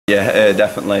Yeah,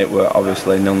 definitely. We're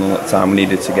obviously 0-0 at the time. We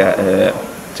needed to get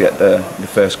the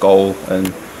first goal,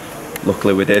 and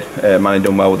luckily we did. Manny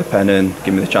done well with the pen and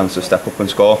gave me the chance to step up and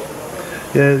score.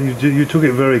 Yeah, you took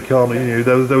it very calmly. You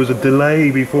know, there was a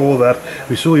delay before that.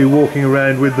 We saw you walking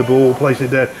around with the ball, placing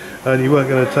it down, and you weren't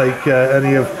going to take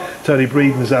any of Tony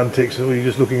Breeden's antics. Were you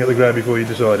just looking at the ground before you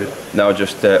decided? No,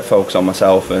 just focus on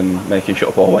myself and making sure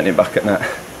the ball went in back at net.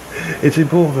 It's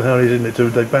important for Harriers, isn't it,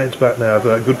 to bounce back now after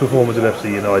that good performance at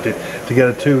FC United, to get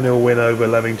a 2-0 win over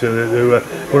Leamington, who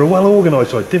were a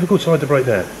well-organised side, difficult side to break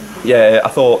down. Yeah, I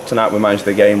thought tonight we managed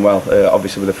the game well.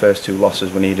 Obviously, with the first two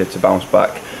losses, we needed to bounce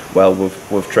back well.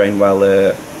 We've trained well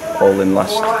all in the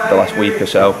last week or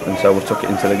so, and so we took it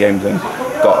into the games and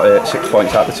got 6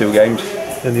 points out of the 2 games.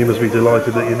 And you must be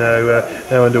delighted that you're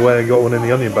now underway and got one in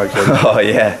the onion bag. Oh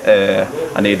yeah,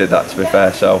 I needed that, to be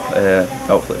fair. So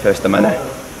hopefully first the many.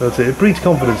 That's it. It breeds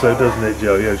confidence, though, doesn't it,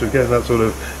 Joe? Yeah. So getting that sort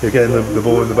of, you're getting the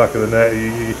ball in the back of the net,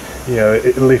 you know,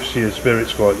 it lifts your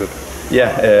spirits quite good.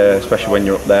 Yeah, especially when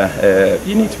you're up there,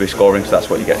 you need to be scoring, so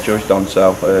that's what you get judged on.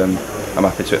 So I'm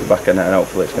happy to hit the back of the net, and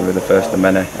hopefully it's going to be the first of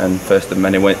many, and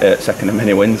second of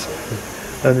many wins.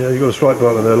 And you've got a strike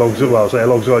partner there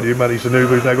alongside you, Manny Sanubu,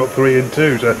 who's now got 3 in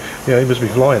 2. So he must be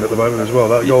flying at the moment as well.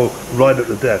 That goal right at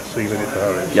the death, sealing it for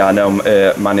Harriers. Yeah, I know.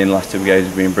 Manny in the last 2 games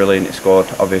has been brilliant. He scored,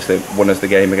 obviously, won us the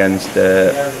game against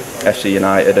FC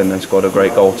United, and then scored a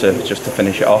great goal to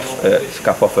finish it off, to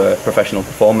cap off a professional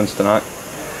performance tonight.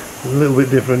 A little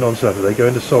bit different on Saturday,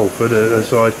 going to Salford, a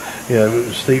side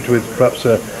steeped with perhaps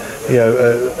a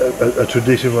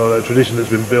tradition that's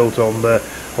been built on the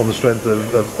strength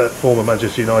of former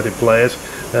Manchester United players.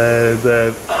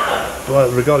 They're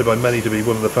regarded by many to be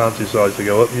one of the fanciest sides to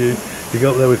go up. You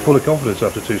got there with full of confidence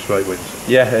after 2 straight wins.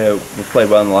 Yeah, we've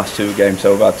played well in the last 2 games,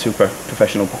 so we've had 2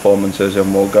 professional performances,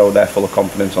 and we'll go there full of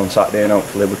confidence on Saturday, and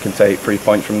hopefully we can take 3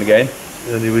 points from the game.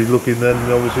 And you'll be looking then,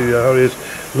 obviously, Harriers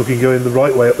going the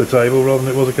right way up the table rather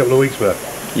than it was a couple of weeks back.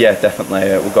 Yeah,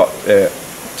 definitely. We've got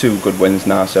 2 good wins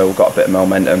now, so we've got a bit of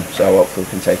momentum, so hopefully we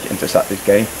can take it into Saturday's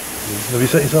game. Have you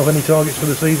set yourself any targets for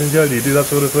the season, Joe? Do you do that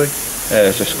sort of thing?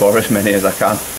 Just score as many as I can.